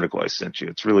this article I sent you.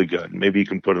 It's really good. Maybe you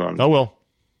can put it on. On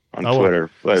Twitter.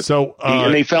 But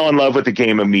and they fell in love with the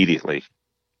game immediately.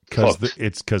 Because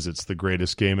it's the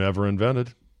greatest game ever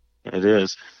invented. It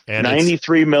is. And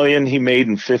 $93 million he made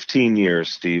in 15 years,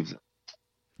 Steve.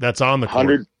 That's on the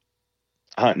court.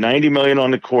 $90 million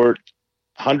on the court.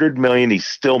 $100 million he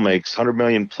still makes. $100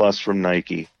 million plus from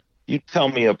Nike. You tell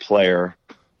me a player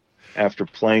after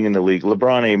playing in the league,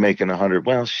 LeBron ain't making 100.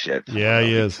 Well, shit. Yeah,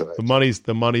 he is.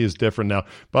 The money is different now.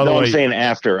 By the way, I'm saying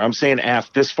after. I'm saying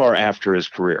this far after his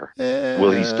career.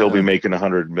 Will he still be making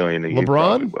 100 million a year?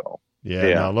 LeBron will.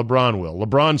 Yeah. No, LeBron will.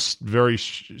 LeBron's very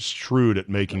shrewd at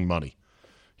making money.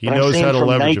 He knows how to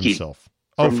leverage himself.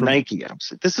 From Nike.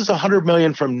 This is 100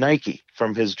 million from Nike,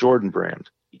 from his Jordan brand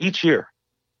each year.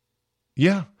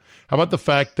 Yeah. How about the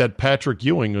fact that Patrick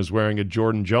Ewing was wearing a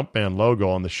Jordan Jumpman logo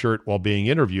on the shirt while being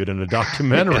interviewed in a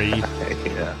documentary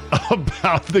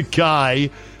about the guy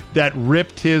that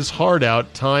ripped his heart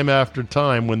out time after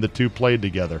time when the two played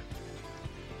together?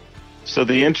 So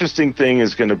the interesting thing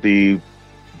is going to be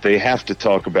they have to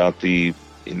talk about the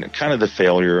kind of the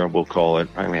failure, we'll call it.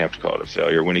 I may have to call it a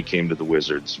failure when he came to the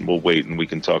Wizards. We'll wait and we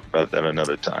can talk about that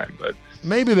another time. But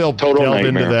maybe they'll delve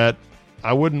into that.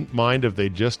 I wouldn't mind if they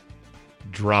just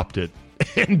dropped it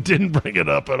and didn't bring it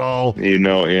up at all. But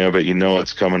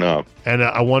it's coming up. And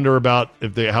I wonder about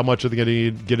how much are they going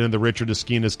to get into the Richard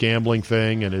Esquinas gambling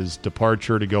thing and his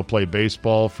departure to go play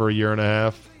baseball for a year and a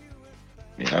half.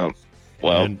 Yeah.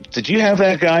 Well, did you have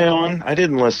that guy on? I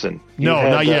didn't listen. No,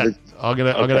 not yet. I'm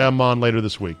gonna have him on later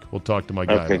this week. We'll talk to my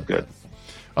guy. Okay, good. That.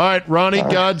 All right, Ronnie,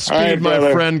 Godspeed,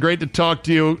 my friend. Great to talk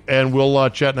to you, and we'll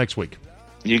chat next week.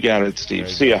 You got it, Steve.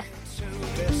 See ya.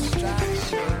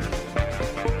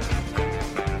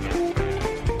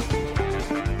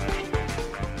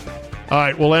 All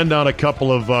right, we'll end on a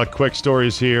couple of quick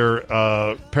stories here.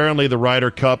 Apparently, the Ryder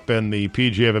Cup and the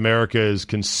PGA of America is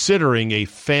considering a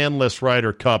fanless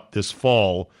Ryder Cup this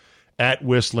fall at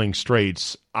Whistling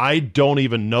Straits. I don't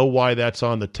even know why that's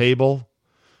on the table,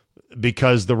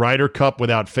 because the Ryder Cup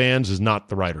without fans is not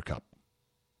the Ryder Cup.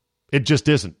 It just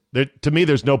isn't. To me,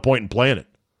 there's no point in playing it.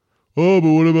 Oh,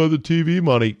 but what about the TV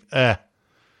money?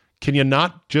 Can you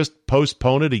not just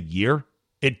postpone it a year?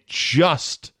 It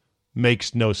just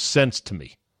makes no sense to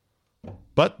me.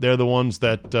 But they're the ones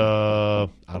that,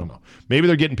 I don't know. Maybe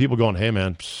they're getting people going, hey,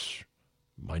 man,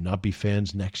 might not be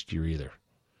fans next year either.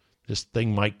 This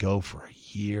thing might go for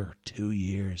a year, 2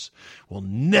 years. We'll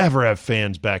never have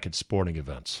fans back at sporting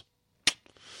events.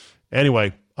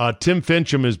 Anyway, Tim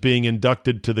Fincham is being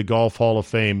inducted to the Golf Hall of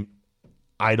Fame.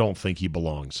 I don't think he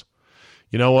belongs.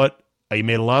 You know what? He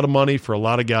made a lot of money for a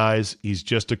lot of guys. He's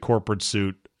just a corporate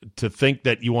suit. To think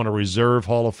that you want to reserve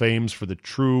Hall of Fames for the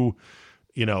true,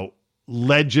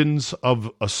 legends of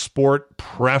a sport,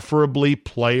 preferably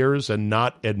players and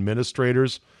not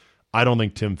administrators, I don't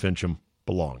think Tim Fincham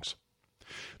belongs.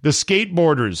 The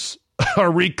skateboarders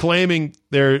are reclaiming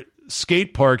their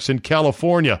skate parks in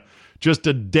California just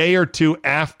a day or two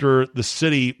after the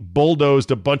city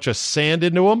bulldozed a bunch of sand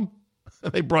into them.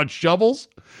 They brought shovels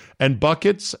and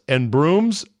buckets and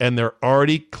brooms, and they're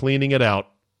already cleaning it out.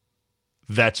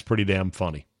 That's pretty damn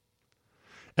funny.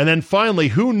 And then finally,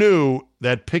 who knew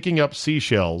that picking up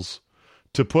seashells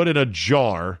to put in a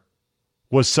jar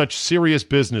was such serious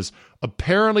business?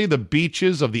 Apparently, the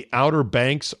beaches of the Outer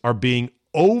Banks are being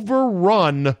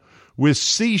overrun with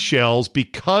seashells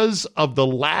because of the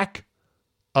lack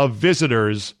of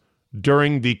visitors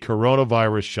during the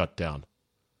coronavirus shutdown.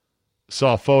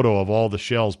 Saw a photo of all the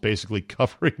shells basically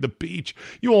covering the beach.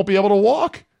 You won't be able to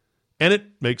walk. And it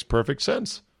makes perfect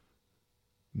sense.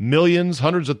 Millions,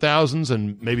 hundreds of thousands,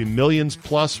 and maybe millions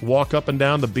plus walk up and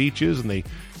down the beaches, and they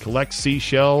collect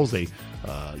seashells. They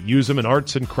use them in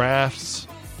arts and crafts.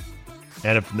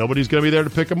 And if nobody's going to be there to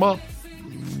pick them up,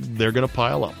 they're going to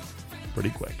pile up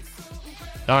pretty quick.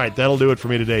 All right, that'll do it for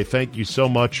me today. Thank you so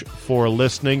much for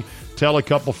listening. Tell a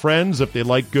couple friends if they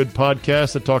like good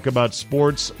podcasts that talk about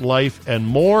sports, life, and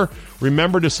more.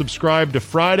 Remember to subscribe to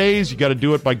Fridays. You got to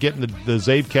do it by getting the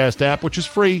CzabeCast app, which is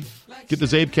free. Get the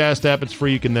CzabeCast app. It's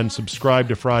free. You can then subscribe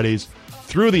to Fridays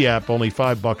through the app, only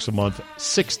 $5 a month,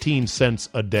 16 cents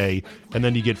a day, and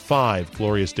then you get 5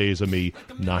 glorious days of me,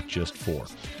 not just 4.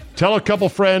 Tell a couple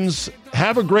friends,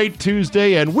 have a great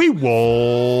Tuesday, and we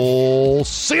will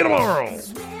see you tomorrow.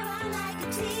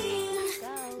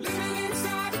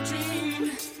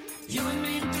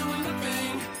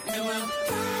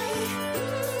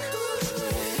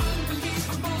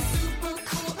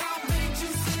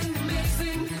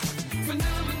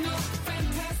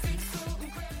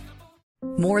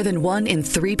 More than 1 in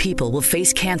 3 people will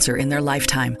face cancer in their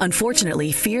lifetime.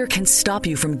 Unfortunately, fear can stop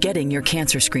you from getting your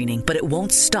cancer screening, but it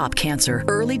won't stop cancer.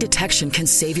 Early detection can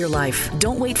save your life.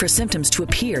 Don't wait for symptoms to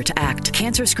appear to act.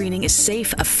 Cancer screening is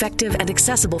safe, effective, and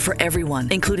accessible for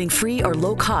everyone, including free or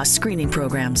low-cost screening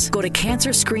programs. Go to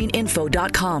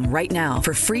cancerscreeninfo.com right now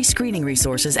for free screening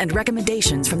resources and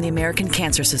recommendations from the American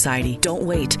Cancer Society. Don't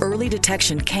wait. Early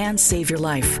detection can save your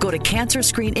life. Go to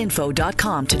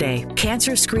cancerscreeninfo.com today.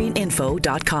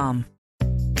 cancerscreeninfo.com.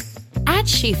 At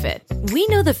SheFit, we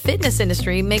know the fitness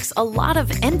industry makes a lot of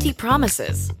empty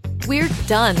promises. We're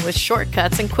done with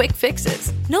shortcuts and quick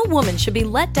fixes. No woman should be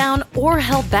let down or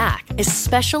held back,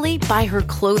 especially by her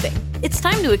clothing. It's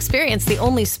time to experience the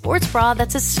only sports bra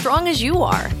that's as strong as you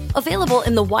are. Available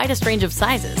in the widest range of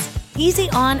sizes, easy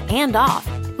on and off,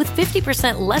 with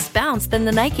 50% less bounce than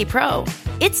the Nike Pro.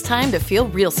 It's time to feel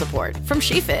real support from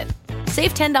SheFit.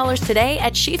 Save $10 today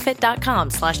at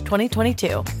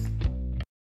SheFit.com/2022.